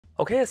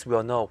Okay, as we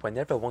all know,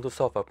 whenever we want to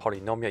solve a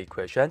polynomial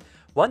equation,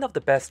 one of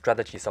the best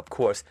strategies, of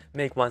course,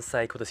 make one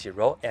side equal to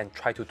 0 and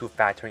try to do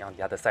factoring on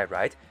the other side,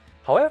 right?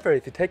 However,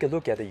 if you take a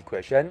look at the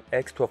equation,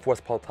 x to the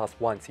fourth power plus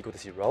 1 is equal to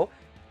 0,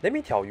 let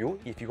me tell you,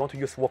 if you want to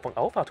use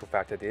WolframAlpha to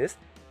factor this,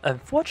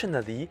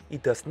 unfortunately,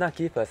 it does not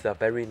give us a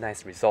very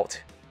nice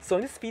result. So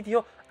in this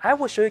video, I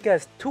will show you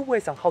guys two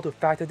ways on how to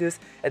factor this,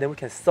 and then we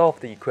can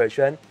solve the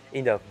equation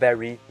in a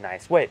very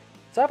nice way.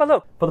 So have a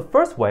look. For the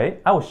first way,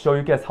 I will show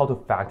you guys how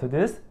to factor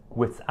this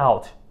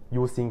without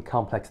using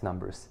complex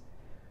numbers.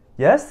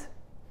 Yes,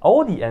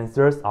 all the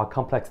answers are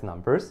complex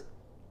numbers,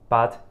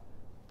 but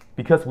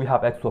because we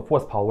have x to the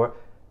fourth power,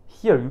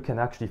 here you can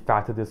actually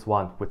factor this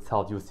one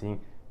without using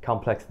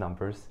complex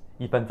numbers,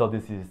 even though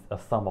this is a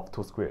sum of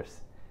two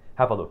squares.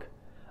 Have a look.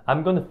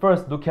 I'm going to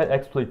first look at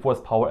x to the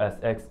fourth power as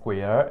x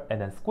squared, and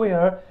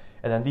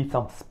then leave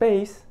some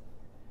space,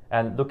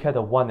 and look at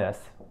the 1 as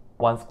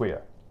 1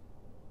 square.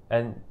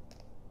 And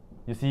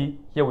you see,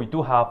 here we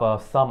do have a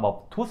sum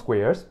of two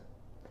squares,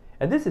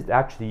 and this is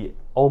actually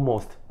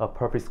almost a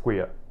perfect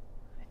square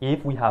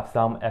if we have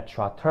some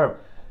extra term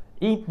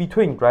in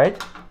between,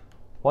 right?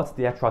 What's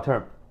the extra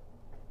term?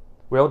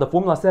 Well, the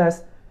formula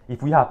says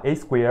if we have a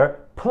squared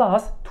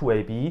plus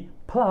 2ab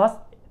plus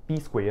b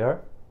squared,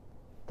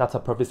 that's a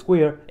perfect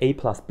square, a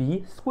plus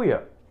b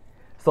squared.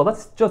 So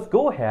let's just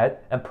go ahead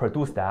and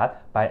produce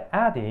that by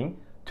adding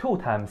 2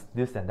 times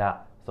this and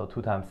that. So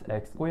 2 times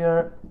x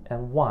squared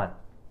and 1.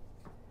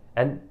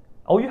 And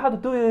all you have to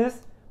do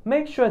is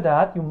make sure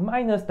that you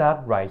minus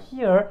that right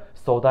here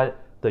so that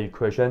the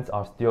equations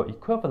are still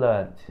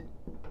equivalent.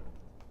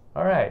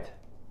 All right.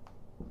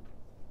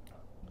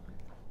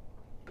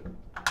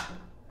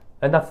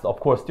 And that's of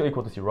course still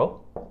equal to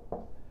 0.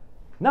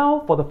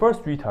 Now for the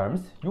first 3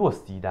 terms, you will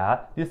see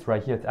that this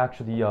right here is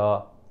actually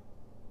a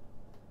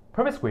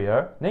perfect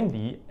square,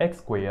 namely x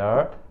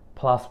squared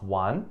plus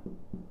 1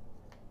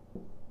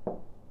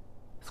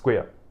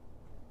 square.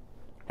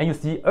 And you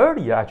see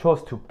earlier I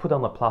chose to put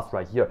on the plus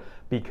right here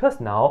because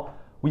now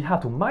we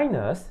have to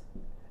minus,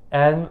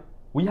 and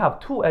we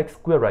have 2x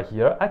squared right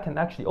here. I can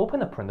actually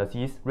open the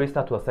parentheses, raise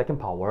that to a second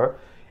power,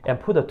 and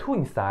put a 2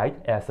 inside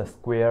as a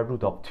square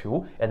root of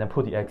 2, and then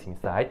put the x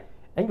inside.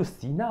 And you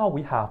see now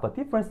we have a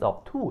difference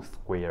of 2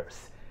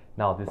 squares.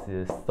 Now this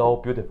is so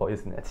beautiful,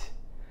 isn't it?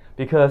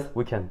 Because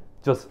we can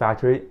just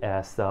factor it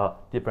as a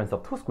difference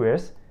of 2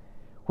 squares,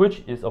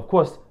 which is of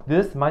course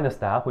this minus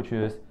that, which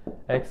is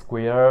x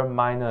squared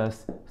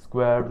minus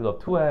square root of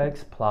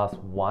 2x plus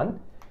 1,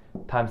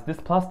 times this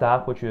plus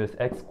that, which is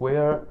x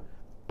squared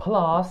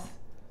plus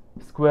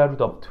square root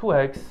of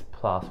 2x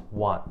plus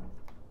 1.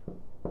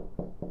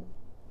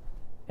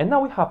 And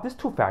now we have these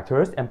two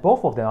factors, and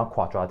both of them are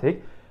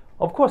quadratic.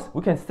 Of course,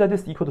 we can set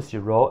this equal to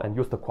 0 and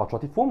use the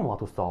quadratic formula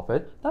to solve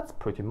it. That's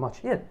pretty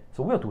much it.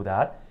 So we'll do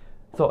that.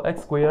 So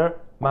x squared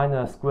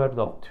minus square root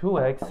of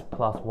 2x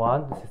plus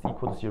 1, this is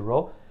equal to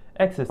 0.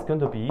 X is going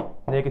to be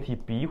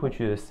negative b, which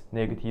is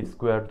negative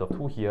square root of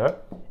 2 here,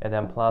 and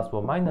then plus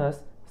or minus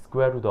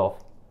square root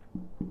of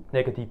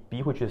negative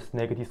b, which is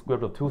negative square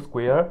root of 2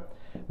 square,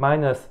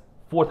 minus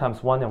 4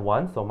 times 1 and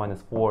 1, so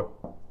minus 4,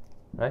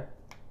 right?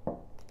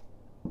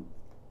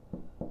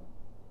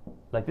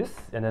 Like this,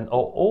 and then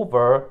all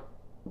over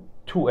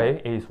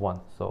 2a, a is 1,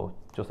 so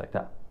just like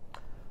that.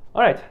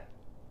 All right,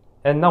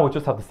 and now we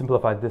just have to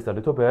simplify this a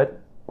little bit.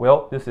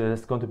 Well, this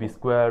is going to be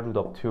square root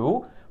of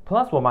 2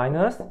 plus or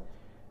minus,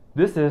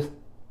 this is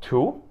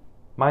 2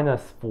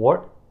 minus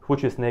 4,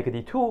 which is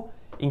negative 2,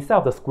 inside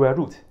of the square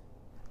root.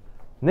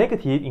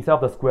 Negative inside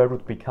of the square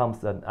root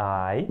becomes an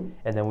I,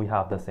 and then we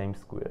have the same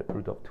square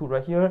root of 2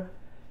 right here.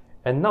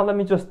 And now let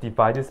me just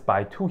divide this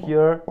by 2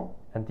 here,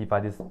 and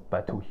divide this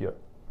by 2 here.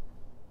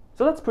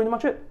 So that's pretty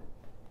much it.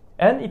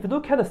 And if you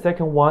look at the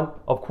second one,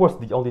 of course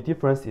the only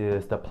difference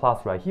is the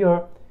plus right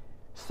here.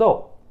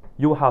 So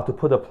you have to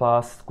put a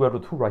plus square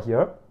root 2 right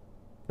here.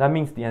 That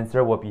means the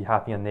answer will be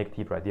having a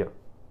negative right there.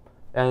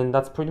 And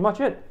that's pretty much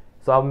it.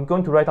 So I'm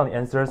going to write down the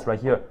answers right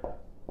here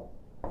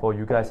for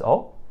you guys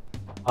all.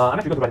 I'm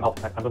actually going to write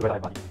them out. I'm going to write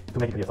everybody to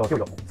make it clear. So here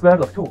we go. Square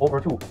root of 2 over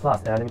 2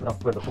 plus, and let me put down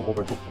square root of 2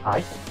 over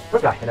 2i.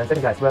 First guy, and then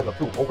second guy, square root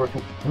of 2 over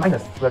 2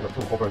 minus square root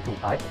of 2 over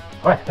 2i.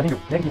 Alright, continue.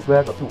 Negative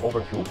square root of 2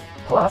 over 2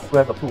 plus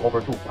square root of 2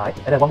 over 2i.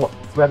 And then one more.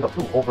 Square root of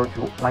 2 over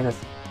 2 minus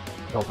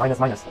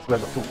square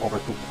root of 2 over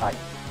 2i.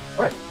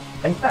 Alright,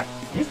 and in fact,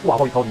 these two are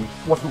what we call the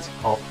fourth root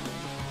of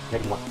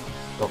negative 1.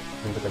 So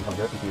let me just write down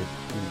here. It is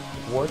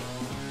the fourth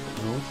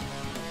root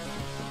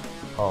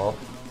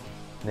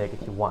of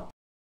negative 1.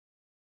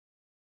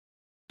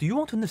 Do you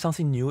want to know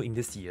something new in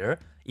this year?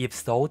 If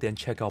so, then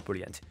check out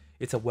Brilliant.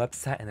 It's a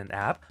website and an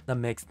app that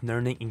makes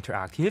learning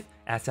interactive,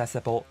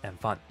 accessible, and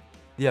fun.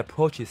 The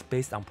approach is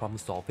based on problem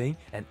solving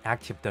and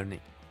active learning.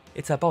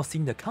 It's about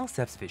seeing the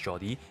concepts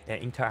visually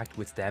and interact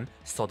with them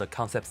so the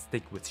concepts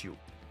stick with you.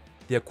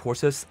 Their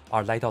courses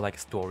are laid out like a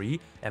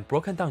story and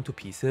broken down into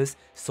pieces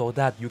so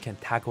that you can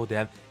tackle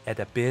them at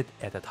a bit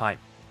at a time.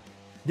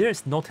 There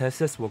is no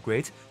tests or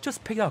grades,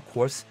 just pick out a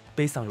course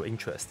based on your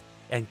interest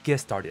and get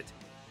started.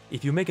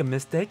 If you make a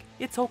mistake,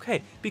 it's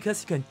okay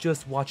because you can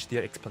just watch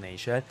their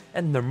explanation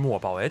and learn more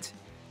about it.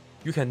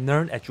 You can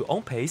learn at your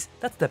own pace,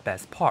 that's the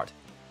best part.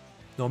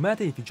 No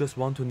matter if you just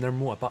want to learn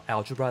more about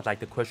algebra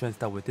like the questions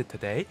that we did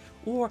today,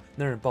 or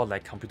learn about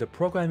like computer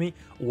programming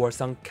or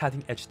some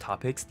cutting edge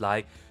topics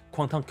like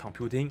quantum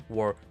computing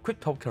or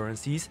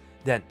cryptocurrencies,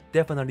 then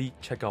definitely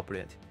check out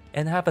Brilliant.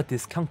 And I have a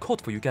discount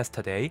code for you guys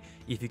today.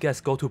 If you guys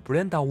go to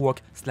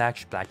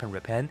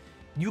brilliant.org/blackpenrepent,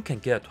 you can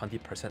get a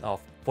 20%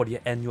 off for the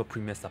annual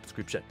premium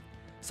subscription.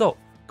 So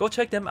go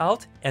check them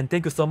out, and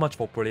thank you so much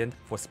for Brilliant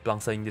for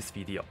sponsoring this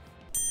video.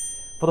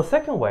 For the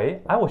second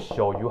way, I will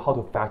show you how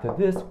to factor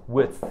this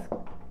with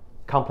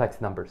complex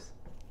numbers.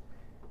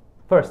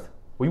 First,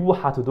 we will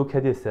have to look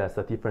at this as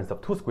a difference of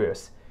two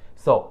squares.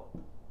 So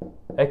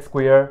x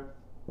squared,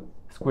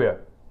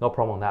 square, no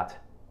problem on that.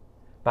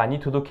 But I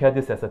need to look at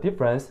this as a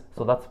difference,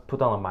 so let's put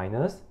down a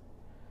minus.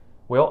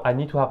 Well, I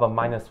need to have a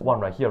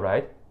 -1 right here,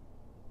 right?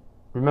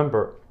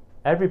 Remember,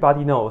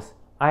 everybody knows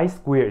I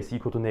squared is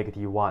equal to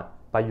 -1,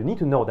 but you need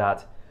to know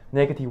that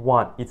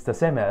 -1 is the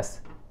same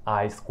as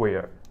I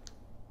squared.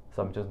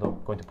 So I'm just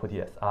going to put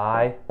it as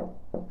I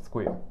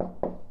squared,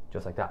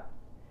 just like that.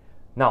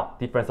 Now,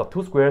 difference of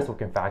two squares, we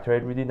can factor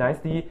it really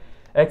nicely.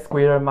 X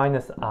squared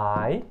minus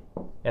I,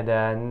 and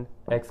then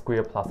x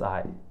squared plus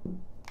I.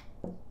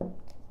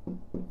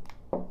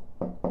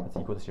 That's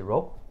equal to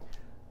 0.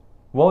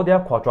 Well, they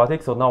are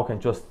quadratic, so now we can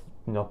just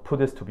put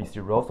this to be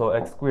 0. So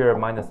x squared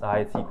minus I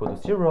is equal to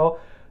 0,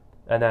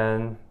 and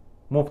then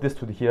move this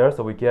to here,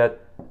 so we get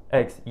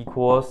x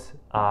equals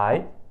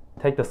I.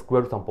 Take the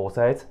square root on both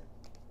sides,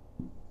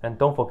 and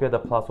don't forget the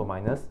plus or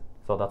minus.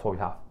 So that's what we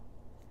have.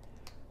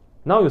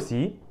 Now you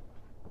see,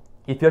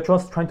 if you're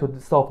just trying to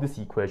solve this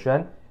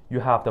equation, you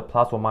have the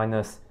plus or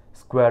minus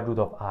square root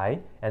of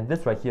I, and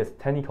this right here is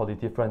technically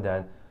different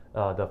than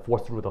the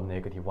fourth root of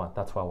 -1.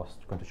 That's what I was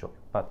going to show you.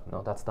 But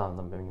no, that's not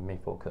the main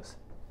focus.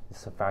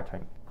 It's a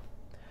factoring.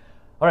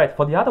 All right,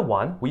 for the other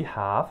one, we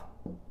have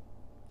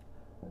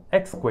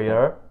x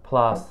squared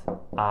plus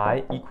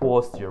I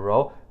equals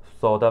 0.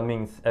 So that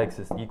means x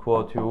is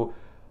equal to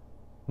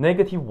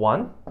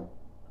 -1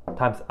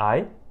 times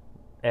I,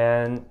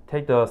 and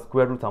take the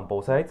square root on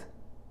both sides.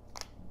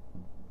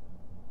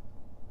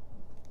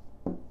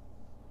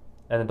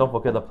 And then don't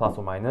forget the plus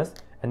or minus.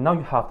 And now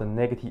you have the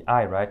negative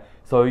I, right?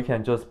 So you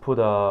can just put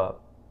a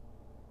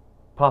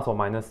plus or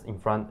minus in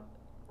front.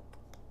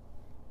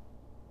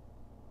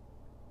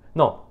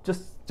 No,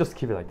 just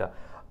keep it like that.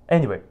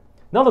 Anyway,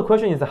 now the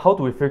question is, how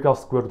do we figure out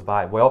square root of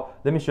I? Well,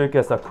 let me show you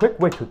guys a quick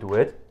way to do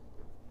it.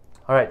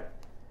 All right.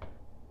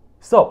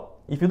 So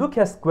if you look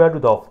at square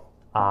root of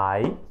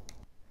I,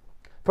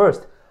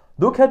 first,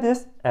 look at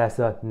this as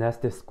a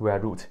nested square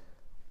root.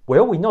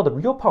 Well, we know the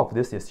real part of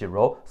this is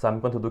 0, so I'm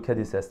going to look at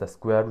this as the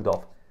square root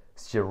of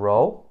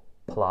 0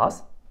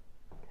 plus.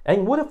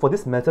 And in order for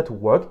this method to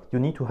work, you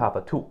need to have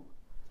a 2.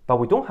 But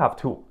we don't have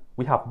 2,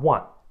 we have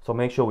 1. So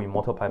make sure we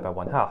multiply by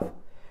 1/2.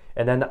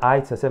 And then I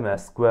is the same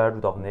as square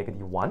root of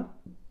 -1.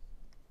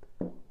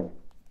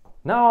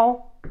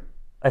 Now,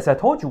 as I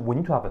told you, we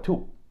need to have a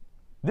 2.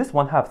 This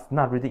 1/2 is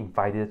not really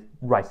invited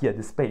right here,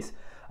 this space.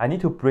 I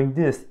need to bring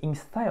this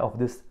inside of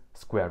this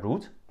square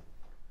root.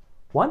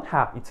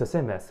 1/2 is the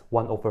same as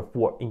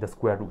 1/4 in the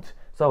square root.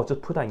 So I'll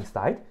just put that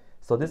inside.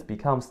 So this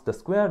becomes the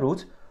square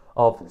root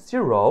of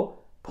 0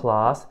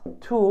 plus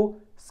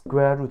 2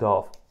 square root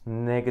of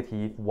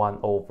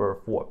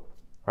 -1/4.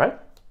 Right?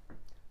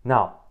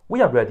 Now,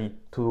 we are ready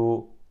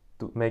to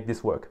make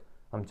this work.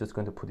 I'm just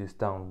going to put this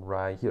down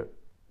right here.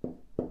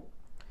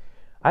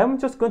 I'm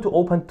just going to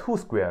open 2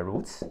 square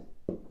roots.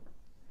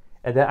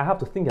 And then I have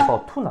to think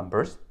about 2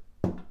 numbers.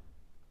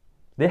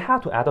 They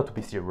have to add up to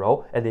be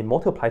 0, and they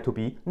multiply to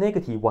be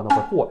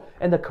 -1/4.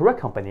 And the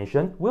correct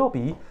combination will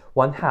be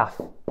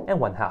 1/2 and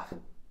 1/2.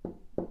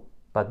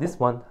 But this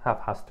 1/2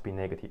 has to be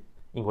negative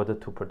in order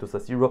to produce a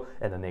 0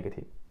 and a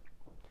negative.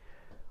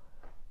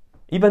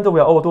 Even though we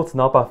are all adults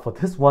now, but for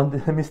this one,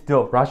 let me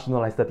still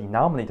rationalize the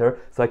denominator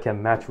so I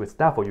can match with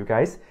that for you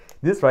guys.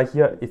 This right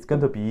here is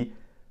going to be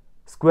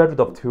square root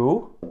of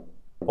 2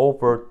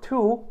 over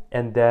 2,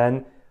 and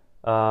then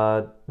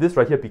this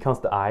right here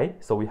becomes the I,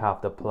 so we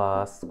have the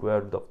plus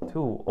square root of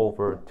 2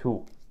 over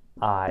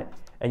 2I.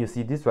 And you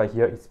see this right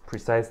here is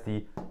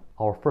precisely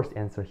our first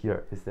answer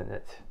here, isn't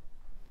it?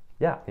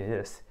 Yeah, it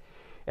is.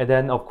 And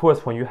then of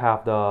course, when you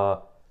have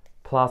the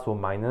plus or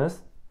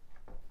minus,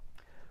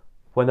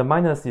 when the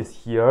minus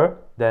is here,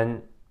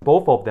 then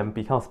both of them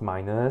becomes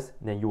minus,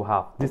 then you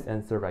have this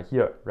answer right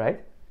here,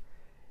 right?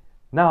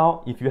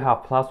 Now, if you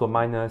have plus or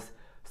minus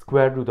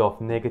square root of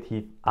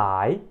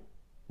 -I,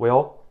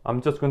 well, I'm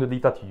just going to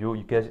leave that to you.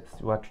 You guys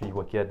actually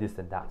will get this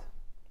and that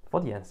for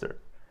the answer.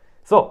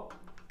 So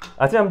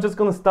I think I'm just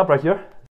going to stop right here.